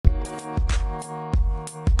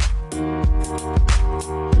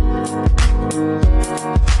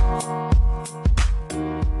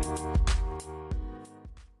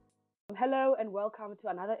welcome to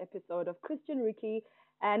another episode of Christian Ricky.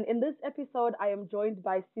 And in this episode, I am joined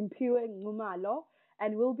by Simphiwe Ngumalo,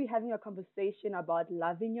 and we'll be having a conversation about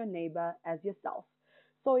loving your neighbor as yourself.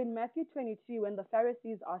 So in Matthew 22, when the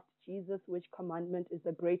Pharisees asked Jesus which commandment is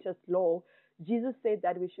the greatest law, Jesus said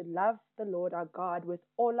that we should love the Lord our God with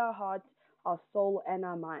all our heart, our soul, and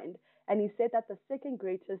our mind. And he said that the second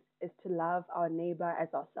greatest is to love our neighbor as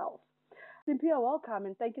ourselves. Cynthia, welcome,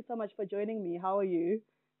 and thank you so much for joining me. How are you?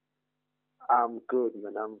 I'm good,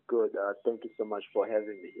 man. I'm good. Thank you so much for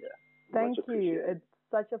having me here. Thank you. It's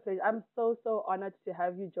such a pleasure. I'm so honored to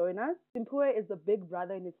have you join us. Simphiwe is a big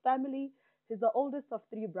brother in his family. He's the oldest of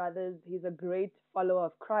three brothers. He's a great follower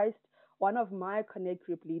of Christ, one of my Connect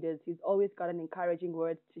group leaders. He's always got an encouraging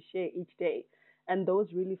word to share each day, and those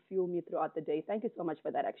really fuel me throughout the day. Thank you so much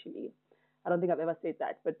for that, actually. I don't think I've ever said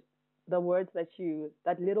that, but the words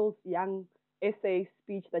that little young essay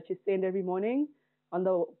speech that you send every morning on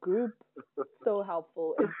the group, so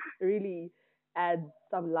helpful. It really adds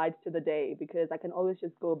some light to the day because I can always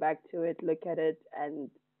just go back to it, look at it, and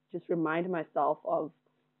just remind myself of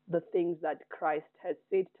the things that Christ has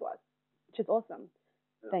said to us, which is awesome.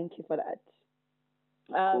 Yeah. Thank you for that.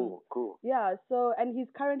 Cool. Yeah, so, and he's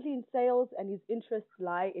currently in sales, and his interests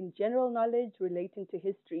lie in general knowledge relating to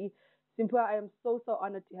history. Simphiwe, I am so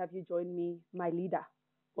honored to have you join me, my leader.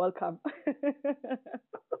 Welcome.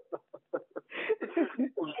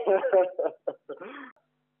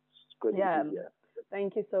 Good yeah,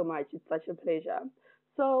 thank you so much. It's such a pleasure.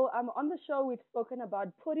 So on the show, we've spoken about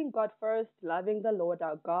putting God first, loving the Lord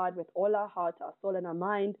our God with all our heart, our soul, and our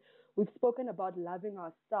mind. We've spoken about loving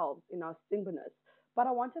ourselves in our singleness. But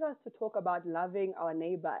I wanted us to talk about loving our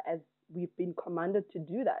neighbor as we've been commanded to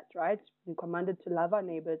do that, right? We've been commanded to love our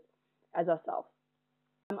neighbors as ourselves.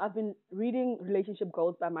 I've been reading Relationship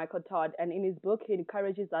Goals by Michael Todd, and in his book, he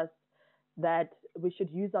encourages us that we should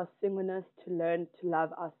use our singleness to learn to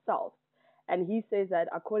love ourselves. And he says that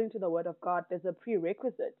according to the Word of God, there's a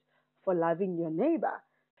prerequisite for loving your neighbor.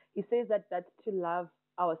 He says that that's to love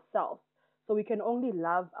ourselves. So we can only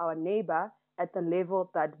love our neighbor at the level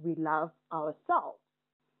that we love ourselves.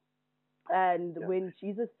 And when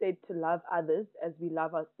Jesus said to love others as we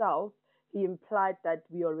love ourselves, he implied that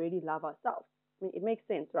we already love ourselves. I mean, it makes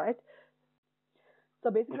sense, right? So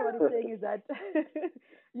basically what he's saying is that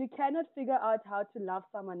you cannot figure out how to love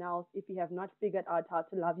someone else if you have not figured out how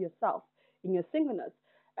to love yourself in your singleness.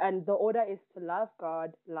 And the order is to love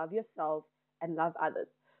God, love yourself, and love others.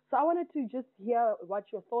 So I wanted to just hear what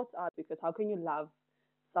your thoughts are, because how can you love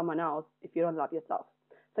someone else if you don't love yourself?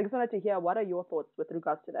 So I just wanted to hear, what are your thoughts with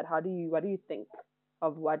regards to that? What do you think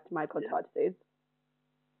of what Michael Todd says?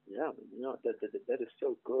 Yeah, that is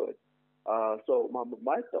so good. So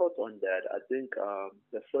my thoughts on that, I think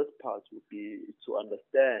the first part would be to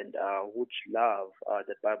understand which love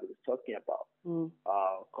the Bible is talking about.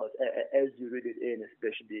 Because as you read it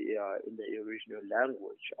especially in the original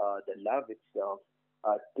language, the love itself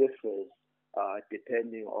differs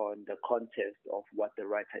depending on the context of what the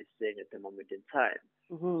writer is saying at the moment in time.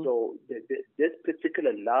 So this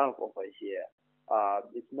particular love over here,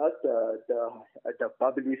 it's not the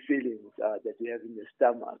bubbly feelings that you have in your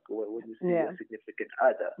stomach when you see a significant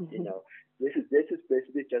other. You know, this is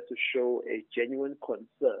basically just to show a genuine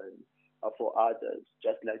concern for others,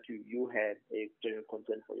 just like you have a genuine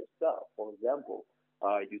concern for yourself. For example,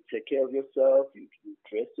 you take care of yourself, you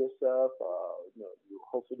dress yourself, you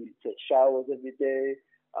hopefully take showers every day.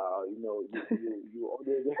 You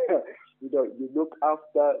always, you look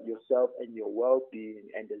after yourself and your well-being,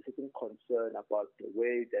 and there's a certain concern about the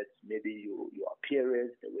way that maybe your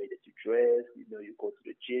appearance, the way that you dress. You go to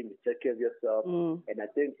the gym, you take care of yourself. And I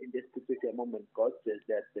think in this particular moment, God says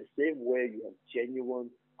that the same way you have genuine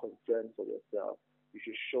concern for yourself, you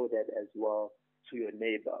should show that as well to your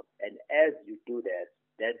neighbor. And as you do that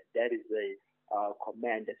is a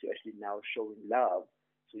command that you're actually now showing love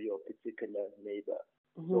to your particular neighbor.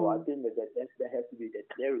 So I think that there has to be that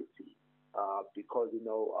clarity, because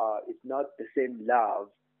it's not the same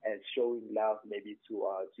love as showing love maybe to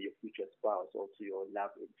your future spouse or to your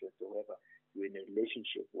love interest or whoever you're in a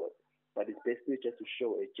relationship with, but it's basically just to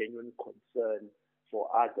show a genuine concern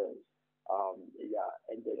for others.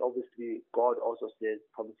 And then obviously God also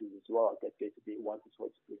promises as well that basically once His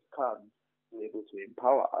Holy Spirit comes, we're able to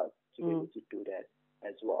empower us to be able to do that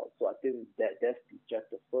as well. So I think that's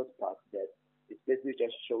just the first part, that it's basically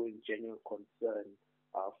just showing genuine concern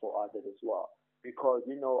for others as well. Because,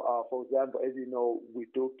 for example, as you know, we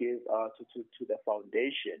do give to the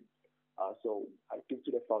foundation. So I give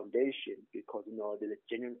to the foundation because, there's a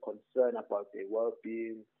genuine concern about their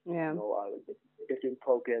well-being, the different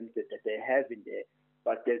programs that they have in there.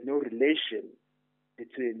 But there's no relation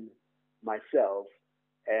between myself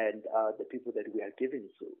and the people that we are giving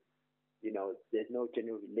to. There's no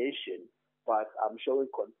genuine relation, but I'm showing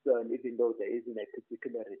concern even though there isn't a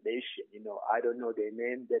particular relation. I don't know their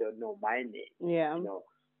name, they don't know my name. Yeah.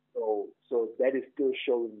 So that is still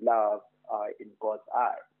showing love in God's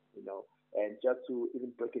eye. And just to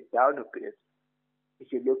even break it down a bit,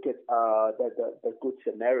 if you look at the Good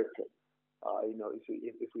Samaritan,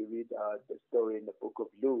 if we read the story in the book of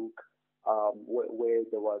Luke, where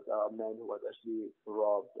there was a man who was actually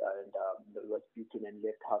robbed and was beaten and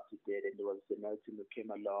left half to dead, and there was a Samaritan who came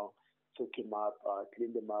along, took him up,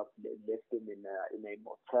 cleaned him up, left him in a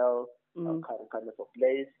motel, kind of a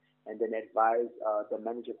place, and then advised the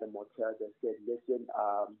manager of the motel that said, listen,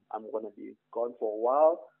 I'm going to be gone for a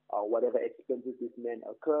while. Whatever expenses this man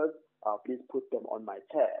occurs, please put them on my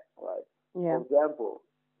tab, right? Yeah. For example,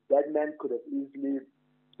 that man could have easily,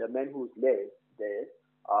 the man who's left there,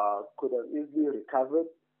 could have easily recovered,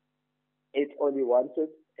 ate all he wanted,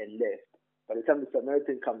 and left. By the time the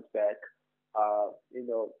Samaritan comes back,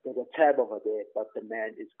 there's a tab over there, but the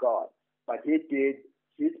man is gone. But he did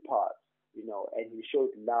his part, and he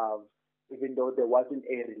showed love, even though there wasn't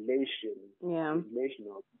a relational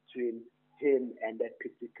between him and that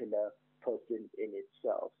particular person in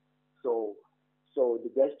itself. So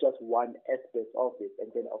that's just one aspect of it.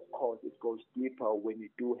 And then, of course, it goes deeper when you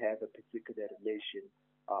do have a particular relation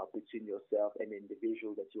between yourself and the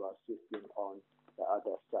individual that you are assisting on the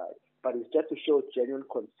other side. But it's just to show genuine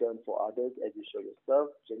concern for others as you show yourself,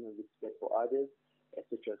 genuine respect for others,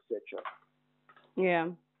 etc., etc. Yeah.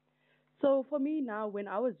 So for me now, when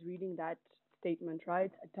I was reading that statement,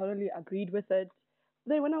 right, I totally agreed with it.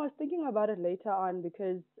 Then when I was thinking about it later on,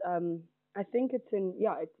 because I think it's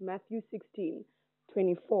Matthew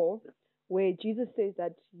 16:24, where Jesus says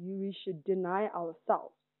that we should deny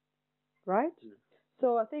ourselves, right?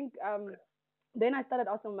 So I think then I started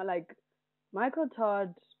asking like Michael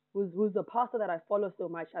Todd, who's a pastor that I follow so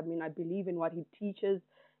much. I mean, I believe in what he teaches.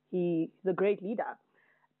 He's a great leader.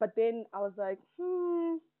 But then I was like,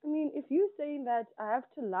 I mean, if you're saying that I have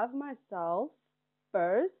to love myself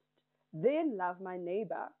first, then love my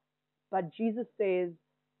neighbor, but Jesus says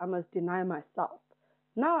I must deny myself.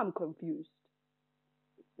 Now I'm confused.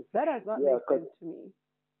 That does not make sense to me.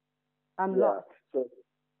 I'm lost. So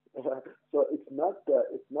it's not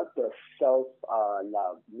the self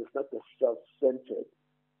love. It's not the self-centered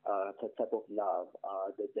type of love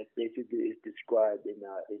that basically is described in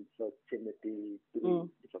First Timothy 3,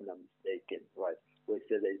 if I'm not mistaken, right? Where it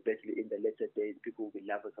says that basically in the latter days people will be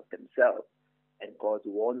lovers of themselves, and God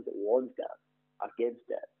warns them against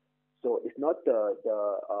that. So it's not the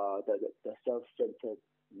self-centered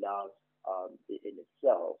love in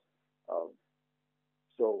itself.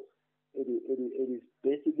 So it is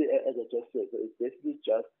basically, as I just said, so it's basically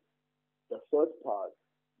just the first part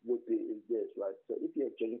is this, right? So if you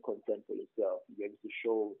have genuine concern for yourself, you're able to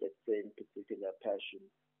show that same particular passion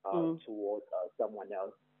towards someone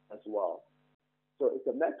else as well. So it's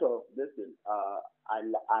a matter of, listen, I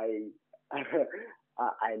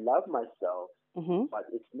I love myself, but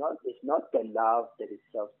it's not the love that is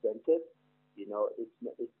self-centered.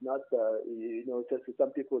 It's not because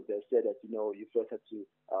some people they say that you first have to,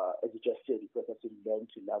 as you just said, you first have to learn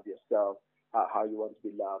to love yourself, how you want to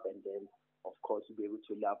be loved, and then of course you'll be able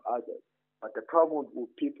to love others. But the problem with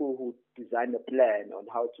people who design a plan on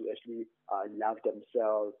how to actually love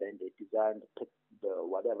themselves, and they design the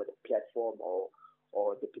platform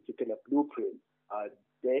or the particular blueprint,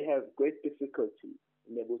 they have great difficulty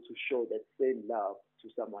in able to show that same love to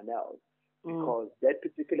someone else. Because that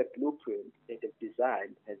particular blueprint that they've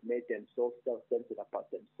designed has made them so self-centered about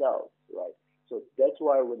themselves, right? So that's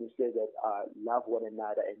why when you say that love one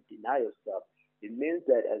another and deny yourself, it means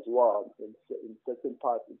that as well, in certain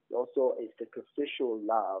parts, it's also a sacrificial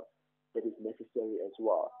love that is necessary as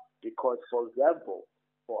well. Because, for example,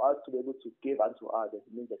 for us to be able to give unto others,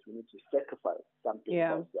 it means that we need to sacrifice something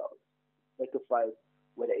for ourselves. Sacrifice,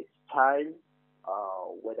 whether it's time,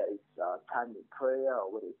 whether it's time in prayer, or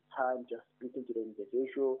whether it's time just speaking to the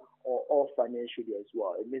individual, or financially as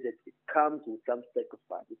well. It means that it comes with some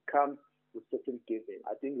sacrifice. It comes with certain giving.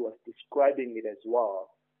 I think he was describing it as well,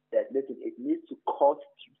 that listen, it needs to cost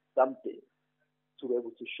you something to be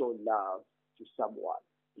able to show love to someone.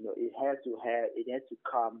 It has to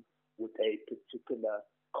come with a particular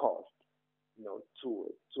cost,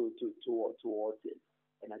 towards it.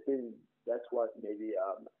 And I think that's what maybe,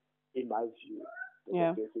 in my view,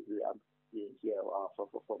 basically I'm seeing here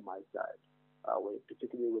from my side,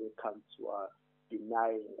 particularly when it comes to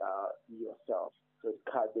denying yourself. So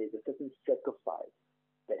there's a certain sacrifice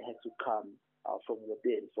that has to come from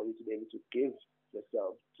within for you to be able to give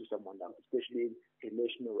yourself to someone else, especially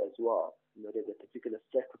relational as well. There's a particular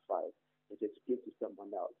sacrifice that you have to give to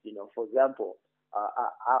someone else. For example,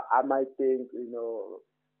 I might think,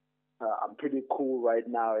 I'm pretty cool right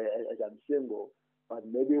now as I'm single, but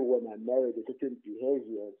maybe when I'm married, there's certain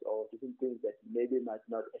behaviors or certain things that maybe might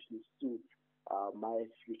not actually suit my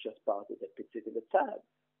future spouse at a particular time.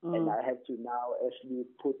 And I have to now actually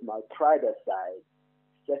put my pride aside,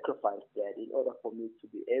 sacrifice that in order for me to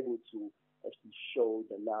be able to actually show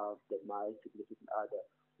the love that my significant other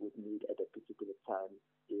would need at a particular time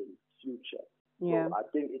in future. Yeah. So I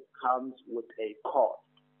think it comes with a cost.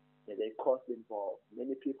 There's a cost involved.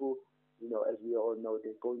 Many people, as we all know,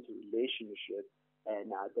 they go into relationships and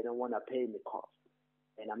they don't want to pay the cost.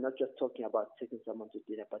 And I'm not just talking about taking someone to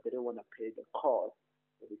dinner, but they don't want to pay the cost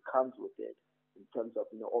that it comes with it in terms of,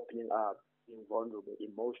 opening up, being vulnerable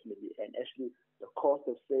emotionally, and actually the cost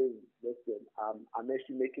of saying, listen, I'm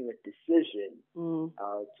actually making a decision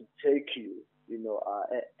to take you,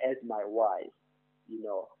 as my wife,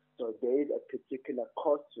 So there is a particular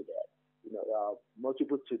cost to that. Most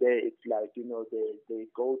people today, it's like, they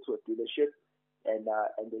go to a dealership and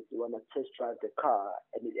they want to test drive the car,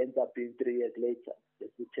 and it ends up being 3 years later. They're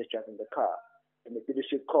still test driving the car. And the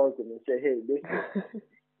dealership calls them and say, hey, listen,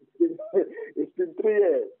 it's been 3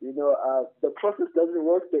 years. The process doesn't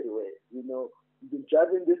work that way. You've been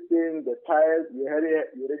driving this thing, the tires, you're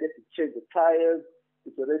ready to change the tires.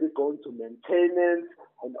 It's already going to maintenance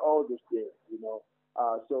and all these things,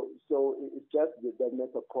 So it's just the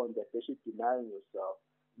mental point that actually denying yourself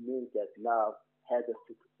means that love has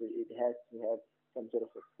it has to have some sort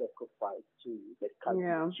of a sacrifice to you that comes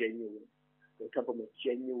from genuine. They come from a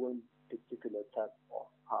genuine particular type of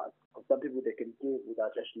heart. For some people, they can give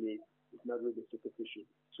without actually, it's not really sacrificial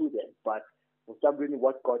to them. But for some reason,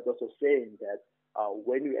 what God's also saying that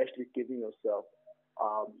when you're actually giving yourself,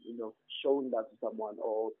 showing love to someone,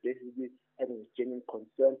 or basically having a genuine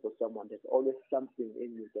concern for someone, there's always something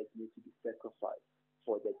in you that needs to be sacrificed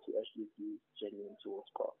for that to actually be genuine towards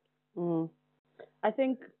God. I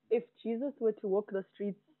think if Jesus were to walk the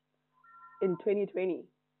streets in 2020,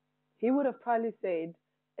 he would have probably said,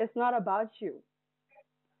 it's not about you.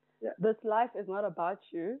 Yeah. This life is not about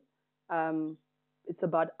you. It's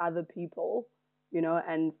about other people,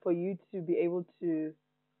 and for you to be able to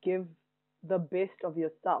give the best of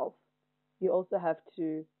yourself, you also have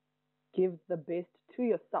to give the best to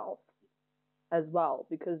yourself as well.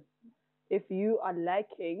 Because if you are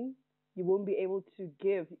lacking, you won't be able to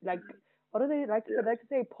give. Like, what do they like to say? They like to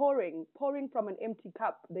say pouring from an empty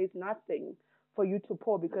cup. There's nothing for you to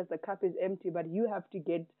pour because the cup is empty, but you have to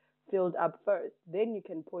get filled up first. Then you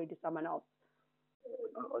can pour it to someone else.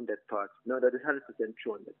 On that part. No, that is 100%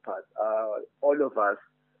 true on that part. All of us,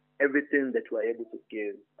 everything that we're able to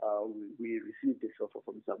give, we receive this offer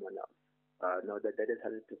from someone else. No, that is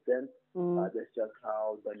 100%. That's just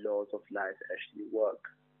how the laws of life actually work.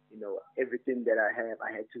 Everything that I have,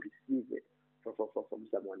 I had to receive it from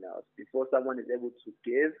someone else. Before someone is able to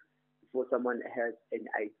give, before someone has an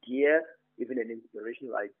idea, even an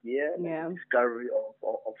inspirational idea, like the discovery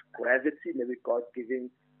of gravity, maybe God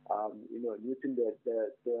giving Newton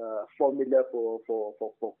the formula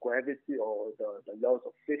for gravity or the laws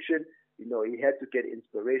of fiction. He had to get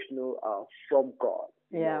inspirational from God.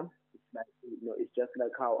 It's like it's just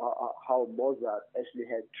like how Mozart actually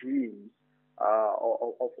had dreams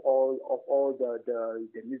of all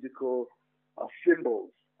the musical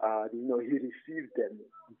symbols. He received them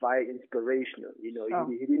via inspirational. He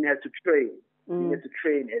didn't have to train. He didn't have to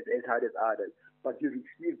train as hard as others, but he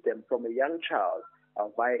received them from a young child.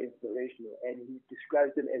 Via inspirational, and he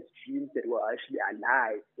describes them as dreams that were actually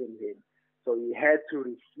alive in him. So he had to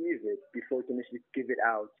receive it before he can actually give it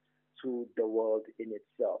out to the world in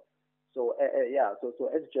itself. So so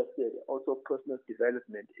as just said, also personal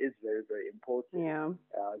development is very, very important.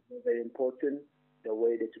 It's very important the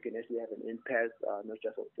way that you can actually have an impact, not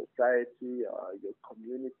just on society, your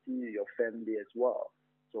community, your family as well.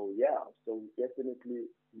 So definitely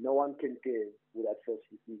no one can give without first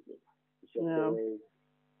receiving. It's just the way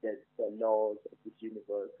that the laws of this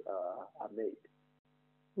universe are made.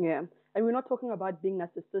 Yeah, and we're not talking about being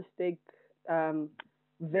narcissistic,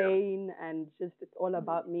 vain, and just it's all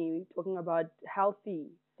about me. We're talking about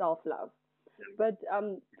healthy self-love. But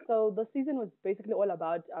so the season was basically all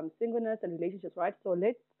about singleness and relationships, right? So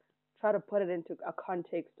let's try to put it into a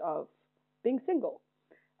context of being single.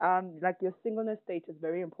 Like your singleness state is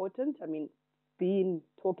very important. I mean, been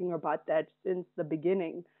talking about that since the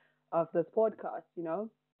beginning of this podcast,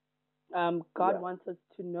 God wants us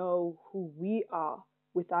to know who we are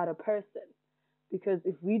without a person. Because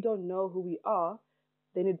if we don't know who we are,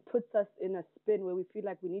 then it puts us in a spin where we feel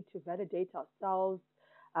like we need to validate ourselves,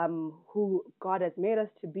 who God has made us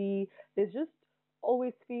to be. There's just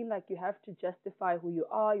always feel like you have to justify who you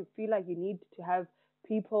are. You feel like you need to have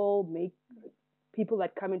people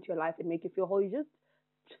that come into your life and make you feel whole. You just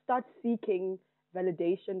start seeking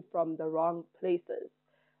validation from the wrong places.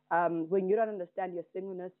 When you don't understand your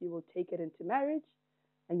singleness, you will take it into marriage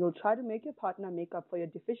and you'll try to make your partner make up for your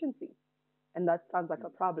deficiency. And that sounds like a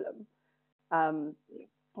problem.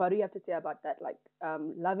 What do you have to say about that? Like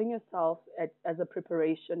loving yourself as a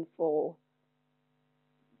preparation for,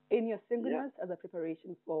 in your singleness, as a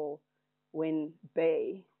preparation for when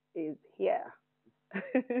Bay is here.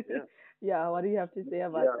 Yeah, what do you have to say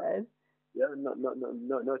about that? Yeah,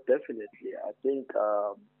 no, definitely. I think,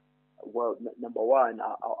 well, number one,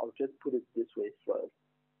 I'll just put it this way first.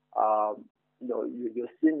 Your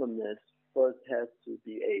singleness first has to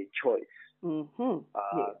be a choice. Mm-hmm.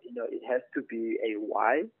 It has to be a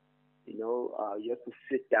why. You have to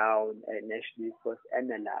sit down and actually first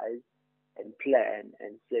analyze and plan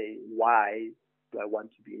and say, why do I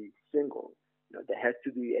want to be single? There has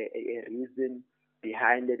to be a reason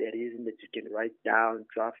behind it, a reason that you can write down,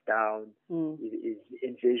 draft down,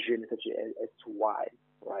 envision such as to why,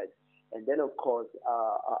 right? And then, of course,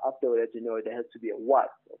 afterwards, there has to be a what.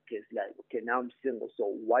 Okay, it's like, okay, now I'm single. So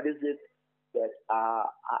what is it that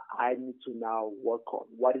I need to now work on?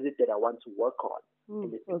 What is it that I want to work on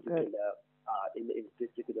in this particular in this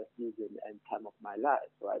particular season and time of my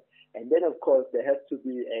life, right? And then, of course, there has to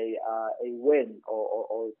be a when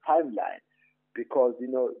or timeline, because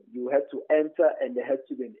you have to enter and there has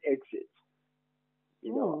to be an exit.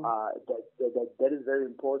 That is very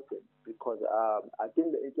important, because I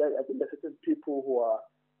think there are certain people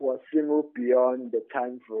who are single beyond the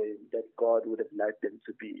time frame that God would have liked them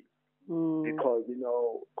to be, because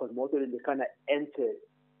most of them, they kind of enter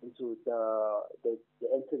into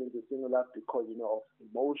single life because of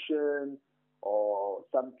emotion or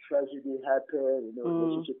some tragedy happened.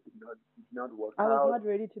 Relationship did not work out. I was not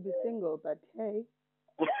ready to be single, but hey,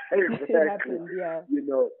 exactly. It happened. Yeah.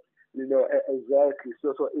 Exactly.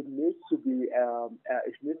 So it needs to be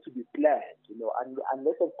planned.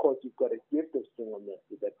 Unless of course you've got a gift of singleness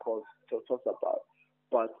that Paul talks about.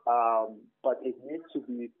 But it needs to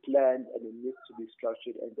be planned and it needs to be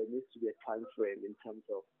structured, and there needs to be a time frame in terms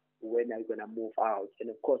of when are you going to move out.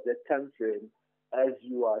 And of course, that time frame, as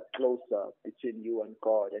you are closer between you and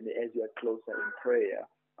God, and as you are closer in prayer,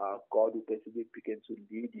 God will basically begin to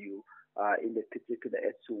lead you in the particular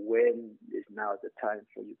as to when is now the time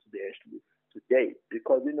for you to be actually to date.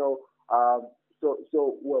 Because when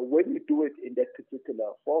you do it in that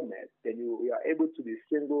particular format, then you are able to be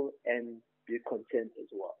single and be content as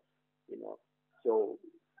well. So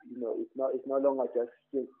it's no longer just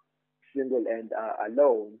single and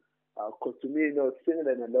alone. Because to me, single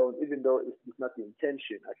and alone, even though it's not the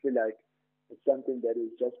intention, I feel like it's something that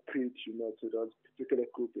is just preached, to those particular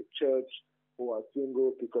group at church who are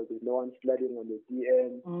single because there's no one sliding on the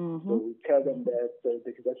DM. Mm-hmm. So we tell them that so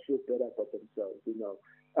they can just feel better about themselves,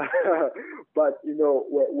 But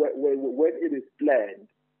when it is planned,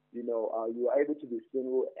 you are able to be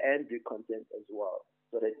single and be content as well.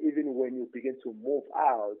 So that even when you begin to move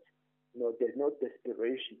out, there's no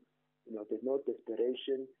desperation. There's no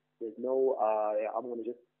desperation. There's no, I'm going to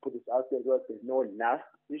just put this out there as well, there's no lust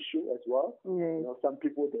issue as well. Yes. Some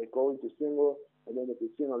people, they go into single and then they've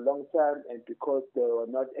been single a long time, and because they are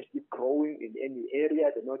not actually growing in any area,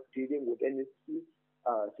 they're not dealing with any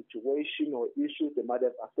situation or issues that might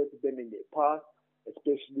have affected them in their past,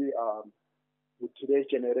 especially with today's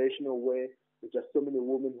generational way. There's just so many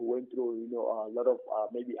women who went through, a lot of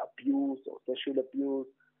maybe abuse or sexual abuse.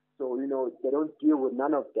 So, they don't deal with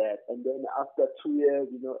none of that. And then after 2 years,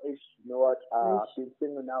 I've been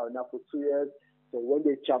single now for 2 years. So when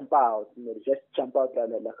they jump out, they just jump out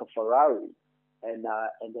like a Ferrari. And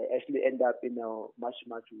they actually end up in a much,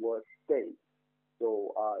 much worse state.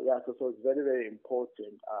 So, so it's very, very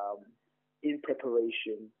important in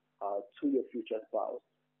preparation to your future spouse.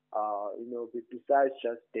 Besides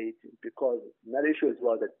just dating, because another issue as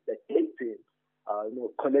well that dating,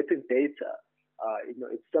 collecting data,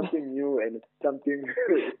 it's something new and it's something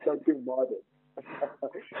modern.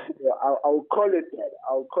 I'll call it that.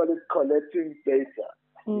 I'll call it collecting data.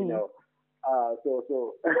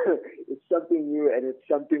 So it's something new and it's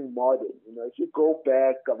something modern. If you go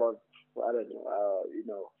back about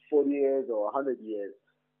 40 years or 100 years,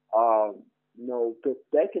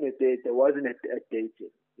 back in the day there wasn't a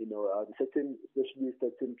dating. Especially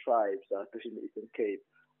certain tribes, especially in the Eastern Cape,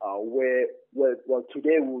 where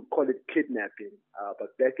today we would call it kidnapping,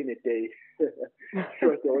 but back in the day, it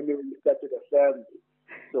was the only way you started a family.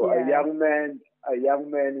 So a young man a young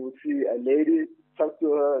man will see a lady, talk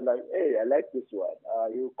to her like, hey, I like this one.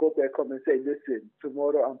 He'll go back home and say, listen,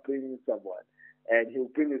 tomorrow I'm bringing someone. And he'll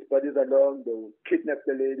bring his buddies along, they'll kidnap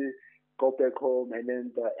the lady, go back home, and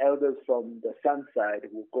then the elders from the son's side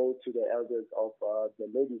will go to the elders of the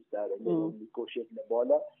lady's side, and then they'll negotiate the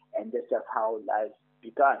border, and that's just how life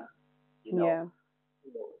began, you know. Yeah.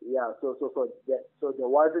 Yeah, so there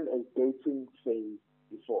wasn't a dating phase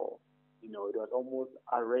before, it was almost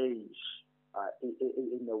arranged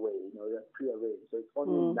in a way, that's pre-arranged. So it's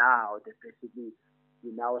only now that basically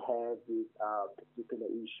we now have these particular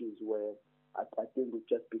issues where I think we've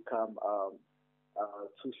just become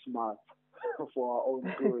too smart for our own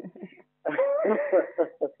good.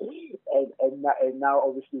 and now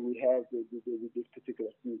obviously we have these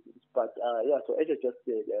particular seasons. But so as I just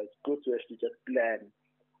said, it's good to actually just plan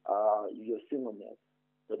your singleness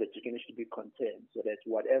so that you can actually be content, so that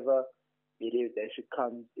whatever it is that actually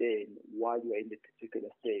comes in while you are in the particular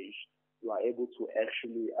stage, you are able to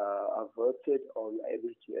actually avert it, or you are able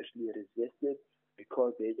to actually resist it,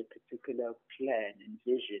 because there is a particular plan and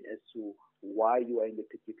vision as to why you are in the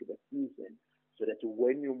particular season, so that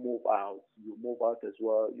when you move out as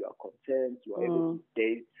well, you are content, you are able to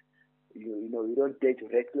date, you don't date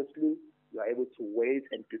recklessly, you are able to wait,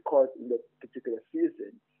 and because in that particular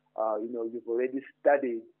season, you've already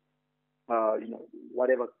studied,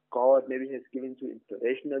 whatever God maybe has given to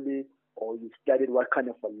inspirationally, or you've studied what kind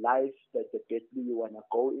of a life that basically you want to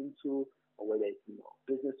go into, or whether it's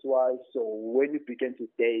business-wise. So when you begin to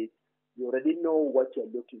date, you already know what you're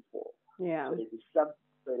looking for. Yeah.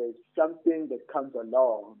 So there's something that comes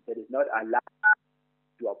along that is not aligned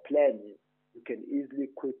to your planning, you can easily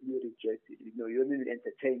quickly reject it. You don't even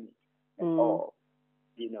entertain it at all.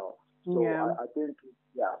 So yeah. I think,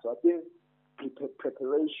 so I think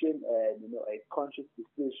preparation and a conscious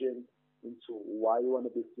decision into why you want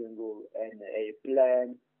to be single, and a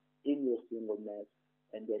plan in your singleness,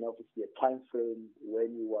 and then obviously a time frame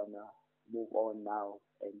when you want to move on now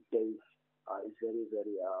and date is very,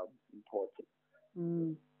 very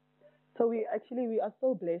important. So we are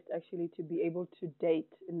so blessed actually to be able to date,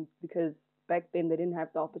 because back then they didn't have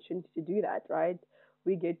the opportunity to do that, right?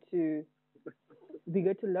 We get to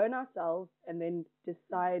learn ourselves and then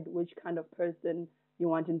decide which kind of person you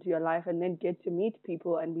want into your life, and then get to meet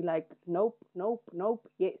people and be like, nope,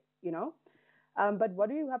 yes, But what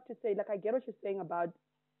do you have to say? Like, I get what you're saying about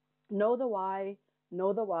know the why,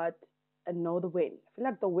 know the what, and know the when. I feel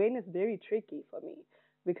like the when is very tricky for me,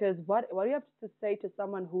 because what do you have to say to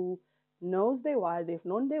someone who knows their why, they've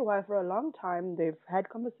known their why for a long time, they've had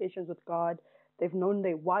conversations with God, they've known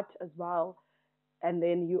their what as well, and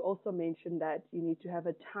then you also mentioned that you need to have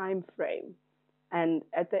a time frame, and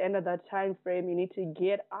at the end of that time frame, you need to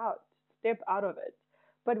step out of it.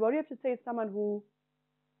 But what do you have to say to someone who,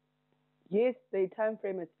 yes, their time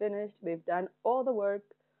frame is finished, they've done all the work,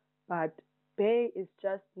 but Bay is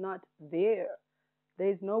just not there.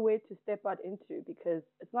 There's no way to step out into, because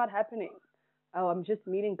it's not happening. Oh, I'm just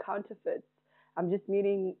meeting counterfeits. I'm just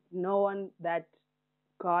meeting no one that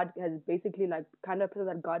God has basically, like, kind of person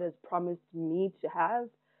that God has promised me to have,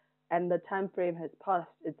 and the time frame has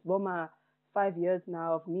passed. It's Woma 5 years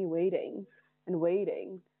now of me waiting and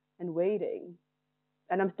waiting and waiting.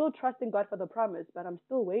 And I'm still trusting God for the promise, but I'm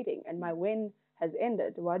still waiting, and my when has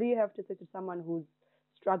ended. What do you have to say to someone who's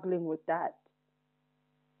struggling with that?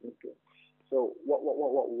 Okay. So what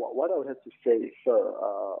I would have to say, sir,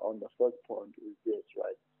 on the first point is this,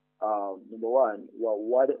 right? Number one,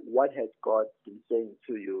 what has God been saying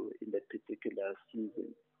to you in that particular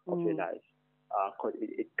season of your life? Because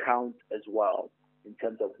it counts as well in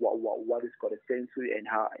terms of what is God saying to you, and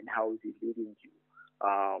how is He leading you.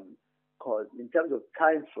 Because in terms of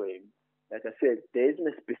time frame, like I said, there isn't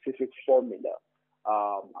a specific formula.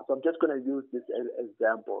 So I'm just going to use this as an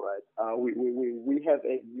example, right? We have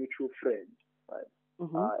a mutual friend, right?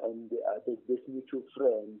 And this mutual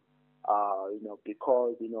friend,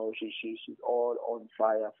 because she's all on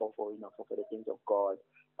fire for the things of God.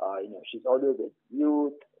 She's always a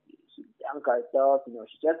youth. She's young herself.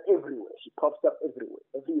 She's just everywhere. She pops up everywhere.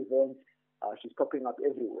 Every event, she's popping up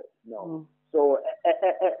everywhere. So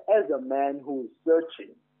as a man who is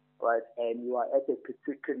searching, right, and you are at a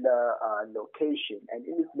particular location, and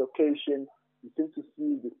in this location, you seem to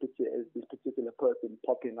see this particular person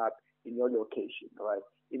popping up in your location, right,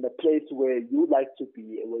 in the place where you like to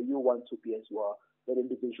be and where you want to be as well. That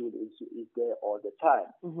individual is there all the time.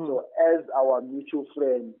 So as our mutual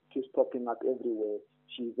friend keeps popping up everywhere,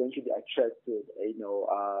 she eventually attracted,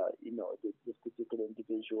 this particular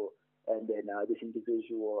individual, and then this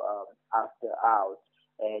individual asked her out.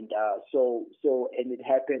 And so it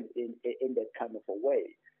happened in that kind of a way.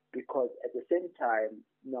 because at the same time,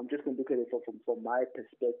 I'm just going to look at it from my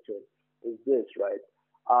perspective. Is this right?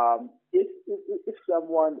 If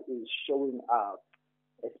someone is showing up,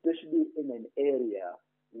 especially in an area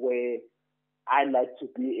where I like to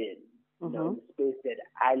be in a space that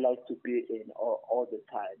I like to be in all the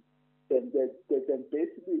time, then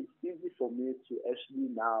basically it's easy for me to actually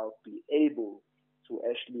now be able to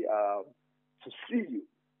actually to see you,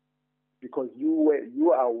 because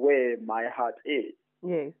you are where my heart is.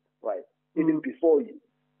 Yes. Right. Even before you.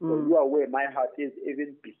 So you are where my heart is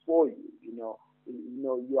even before you.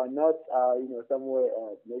 You are not somewhere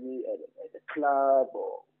maybe at a club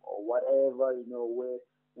or whatever,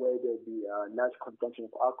 where there'll be large consumption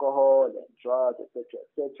of alcohol and drugs, etc.,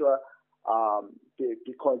 etc.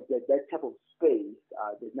 Because that type of space,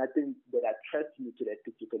 there's nothing that attracts me to that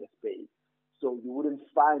particular space. So you wouldn't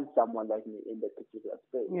find someone like me in that particular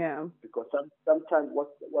space. Yeah. Because sometimes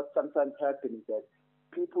what sometimes happens is that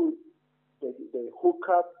people they hook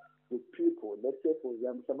up with people. Let's say, for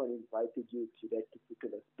example, someone invited you to that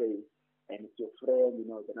particular space, and it's your friend.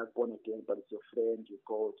 They're not born again, but it's your friend. You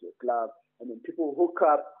go to a club, and then people hook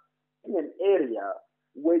up in an area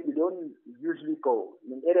where you don't usually go,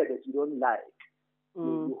 in an area that you don't like.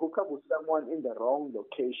 You hook up with someone in the wrong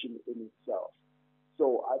location in itself.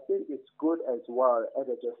 So I think it's good as well, as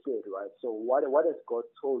I just said, right? So what has God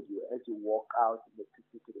told you as you walk out in the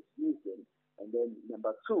particular season? And then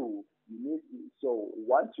number two, so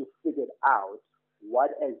once you figured out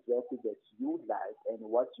what exactly that you like and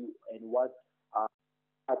what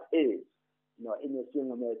that is, in your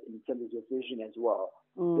singleness, in terms of your vision as well,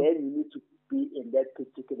 then you need to be in that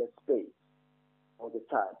particular space all the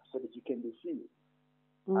time so that you can be seen.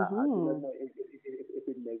 I don't know if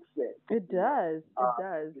it makes sense. It does. It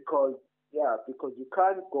does. Because you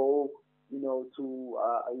can't go, you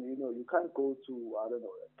can't go to, I don't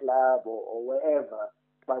know, a club or wherever,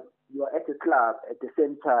 but you are at a club at the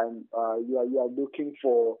same time. You are looking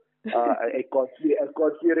for a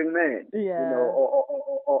God-fearing man. Yeah.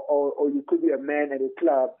 Or you could be a man at a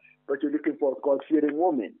club, but you're looking for a God-fearing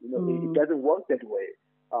woman. It doesn't work that way.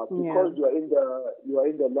 Because you are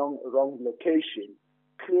in the wrong location.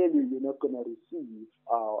 Clearly, you're not going to receive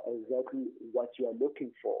exactly what you are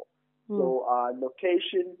looking for. So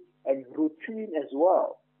location and routine as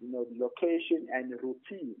well. Location and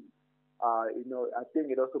routine. I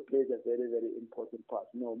think it also plays a very, very important part.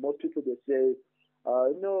 Most people, they say,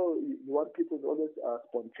 you want people to always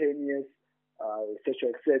spontaneous,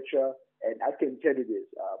 etc., etc. And I can tell you this: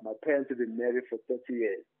 my parents have been married for 30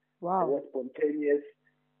 years. Wow.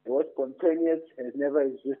 The word spontaneous has never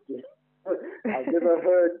existed. I've never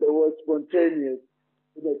heard the word spontaneous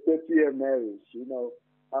in a 30-year marriage.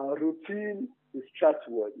 Routine is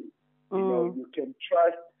trustworthy. You can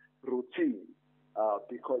trust routine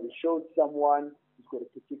because it shows someone who's got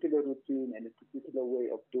a particular routine and a particular way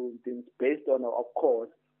of doing things based on, of course,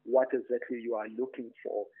 what exactly you are looking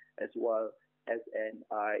for as well as an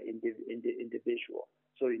individual.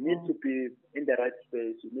 So you need to be in the right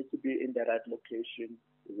space. You need to be in the right location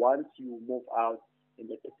once you move out in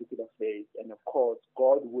the particular phase. And of course,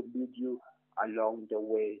 God will lead you along the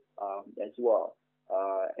way as well.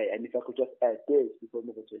 And if I could just add this before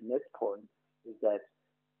moving to the next point, is that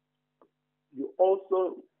you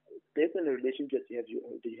also, based on the relationship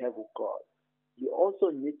you have with God, you also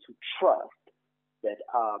need to trust that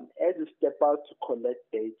as you step out to collect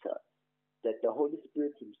data, that the Holy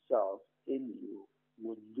Spirit Himself in you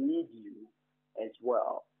will lead you as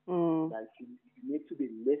well. Like you need to be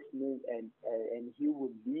listening, and He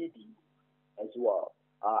will lead you as well.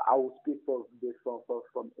 I will speak from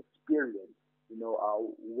experience.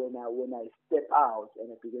 When I step out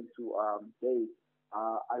and I begin to date,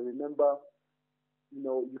 I remember,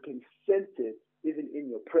 you can sense it even in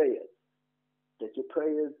your prayers, that your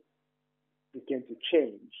prayers begin to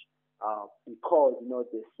change because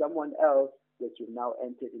there's someone else that you've now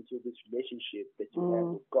entered into this relationship that you have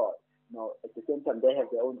with God. At the same time, they have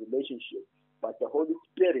their own relationship, but the Holy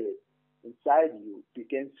Spirit inside you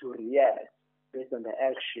begins to react based on the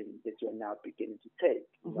action that you're now beginning to take.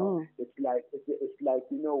 It's like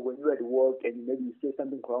when you're at work and maybe you say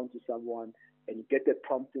something wrong to someone and you get the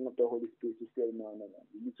prompting of the Holy Spirit to say, no,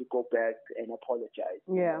 you need to go back and apologize.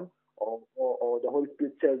 Yeah. Or the Holy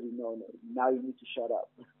Spirit tells you, no, now you need to shut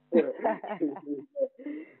up. Yeah.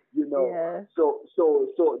 So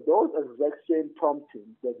those exact same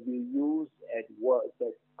promptings that we use at work,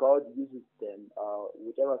 that God uses them,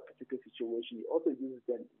 whichever particular situation, He also uses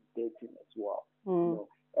them in dating as well.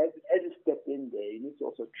 As you step in there, you need to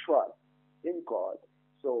also trust in God.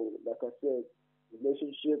 So, like I said,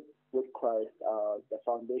 relationship with Christ, the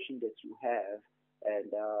foundation that you have,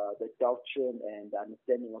 and the doctrine and the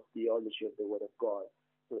understanding of theology of the Word of God.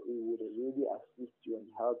 So it would really assist you and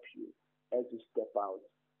help you as you step out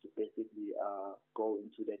to basically go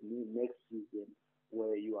into that new next season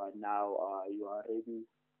where you are now you are ready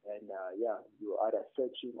and you are either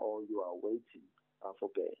searching or you are waiting for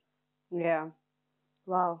God. Yeah.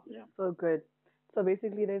 Wow. Yeah. So good. So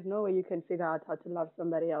basically, there's no way you can figure out how to love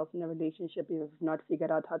somebody else in a relationship if you've not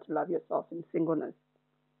figured out how to love yourself in singleness.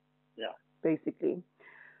 Yeah. Basically.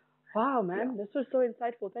 Wow, man, this was so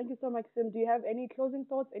insightful. Thank you so much, Sim. Do you have any closing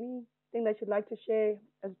thoughts? Anything that you'd like to share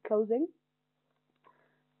as closing?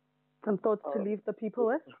 Some thoughts to leave the people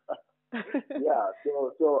with? Yeah.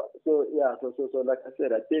 So like I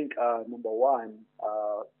said, I think number one,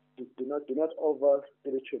 do not over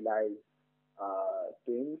spiritualize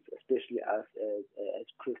things, especially us as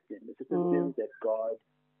Christians. There's certain things that God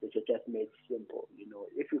has just made simple. You know,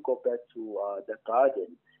 if you go back to the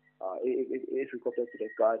garden, if we go back to the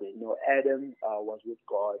garden, you know, Adam was with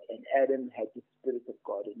God, and Adam had the spirit of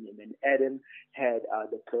God in him, and Adam had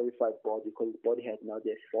the glorified body, because his body had not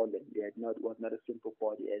yet fallen. He was not a simple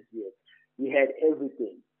body as yet. He had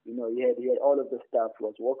everything. You know, he had all of the stuff. He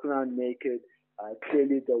was walking around naked.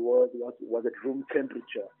 Clearly, the world was at room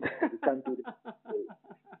temperature. You can't do this.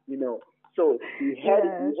 You know, so he had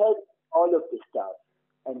all of the stuff,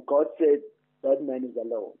 and God said that man is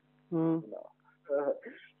alone. You know.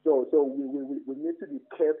 So we need to be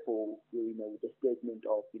careful, you know, with the statement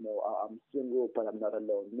of, you know, I'm single but I'm not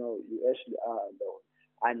alone. No, you actually are alone,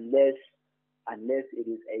 unless it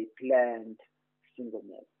is a planned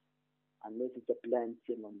singleness. Unless it's a planned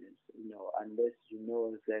singleness, you know, unless you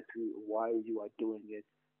know exactly why you are doing it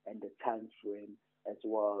and the time frame as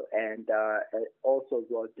well. And also as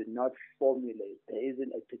well, do not formulate. There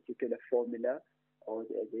isn't a particular formula or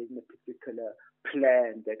there isn't a particular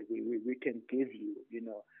plan that we can give you, you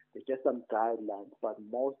know. There's just some guidelines, but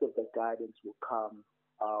most of the guidance will come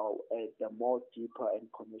at the more deeper and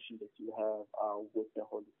connection that you have with the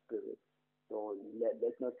Holy Spirit. So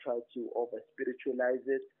let's not try to over spiritualize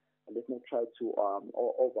it. Let's not try to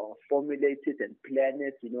over formulate it and plan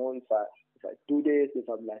it. You know, if I do this, if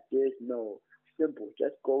I'm like this, no, simple.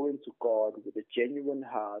 Just go into God with a genuine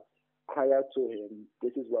heart, cry out to Him.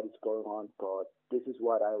 This is what is going on, God. This is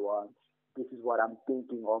what I want. This is what I'm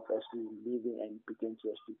thinking of actually living and begin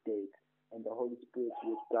to actually date. And the Holy Spirit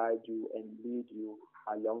will guide you and lead you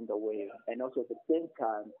along the way. And also at the same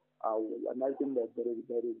time, another thing that's very,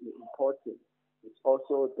 very important is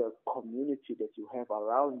also the community that you have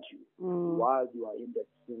around you while you are in that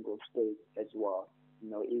single state as well. You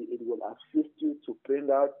know, it will assist you to bring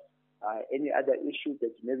out any other issues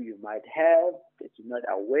that maybe you might have that you're not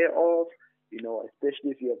aware of. You know,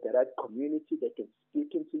 especially if you have the right community that can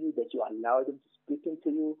speak into you, that you allow them to speak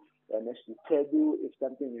into you and actually tell you if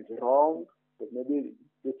something is wrong, that maybe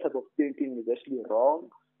this type of thinking is actually wrong.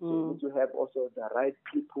 So you need to have also the right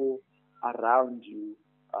people around you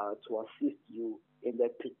to assist you in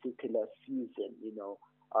that particular season, you know.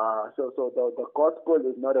 So the gospel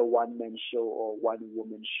is not a one-man show or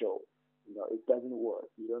one-woman show. You know, it doesn't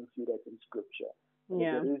work. You don't see that in scripture.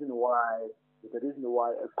 Yeah. The reason why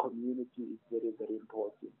a community is very, very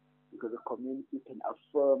important, because a community can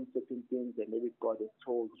affirm certain things that maybe God has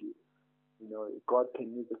told you. You know, God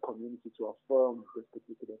can use the community to affirm this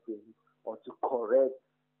particular thing or to correct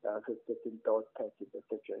certain thought patterns,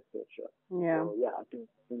 etc., etc. Yeah. So I think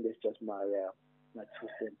that's just my 2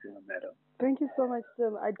 cents in the matter. Thank you so much,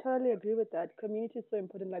 Sim. I totally agree with that. Community is so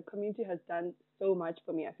important. Like, community has done so much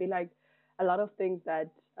for me. I feel like a lot of things that,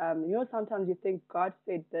 you know, sometimes you think God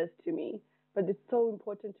said this to me, but it's so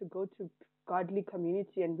important to go to godly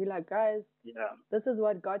community and be like, guys, this is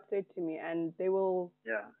what God said to me. And they will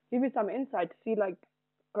give you some insight to see, like,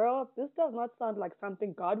 girl, this does not sound like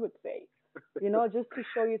something God would say, you know, just to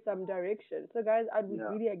show you some direction. So, guys, I would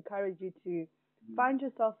really encourage you to find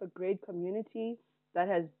yourself a great community that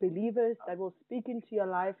has believers that will speak into your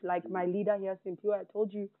life. Like my leader here, Simpua, I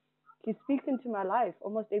told you, he speaks into my life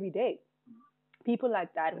almost every day. People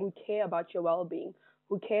like that who care about your well-being,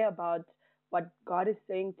 who care about what God is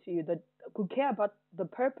saying to you, who care about the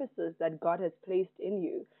purposes that God has placed in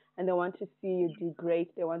you, and they want to see you do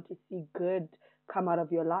great. They want to see good come out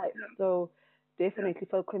of your life. So definitely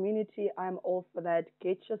for community, I'm all for that.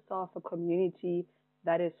 Get yourself a community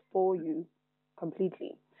that is for you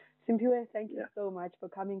completely. Simpua, thank you so much for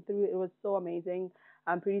coming through. It was so amazing.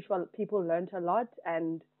 I'm pretty sure people learned a lot,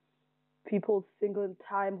 and people's single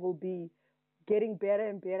time will be getting better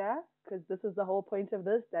and better, because this is the whole point of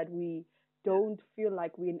this, that we don't feel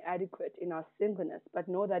like we're inadequate in our singleness, but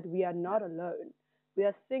know that we are not alone. We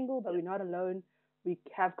are single, but we're not alone. We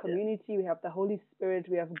have community, we have the Holy Spirit,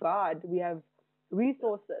 we have God, we have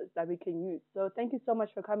resources that we can use. So thank you so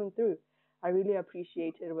much for coming through. I really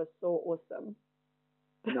appreciate it. It was so awesome.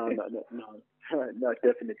 No, no,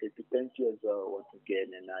 definitely. Thank you as well once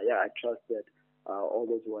again. And yeah, I trust that all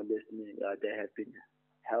those who are listening, they have been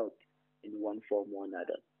helped in one form or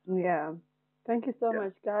another. Yeah. Thank you so Yeah.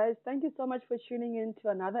 much, guys. Thank you so much for tuning in to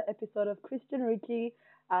another episode of Christian Ricky.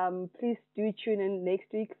 Please do tune in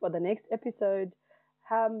next week for the next episode.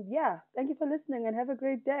 Yeah, thank you for listening and have a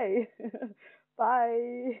great day.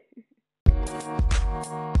 Bye.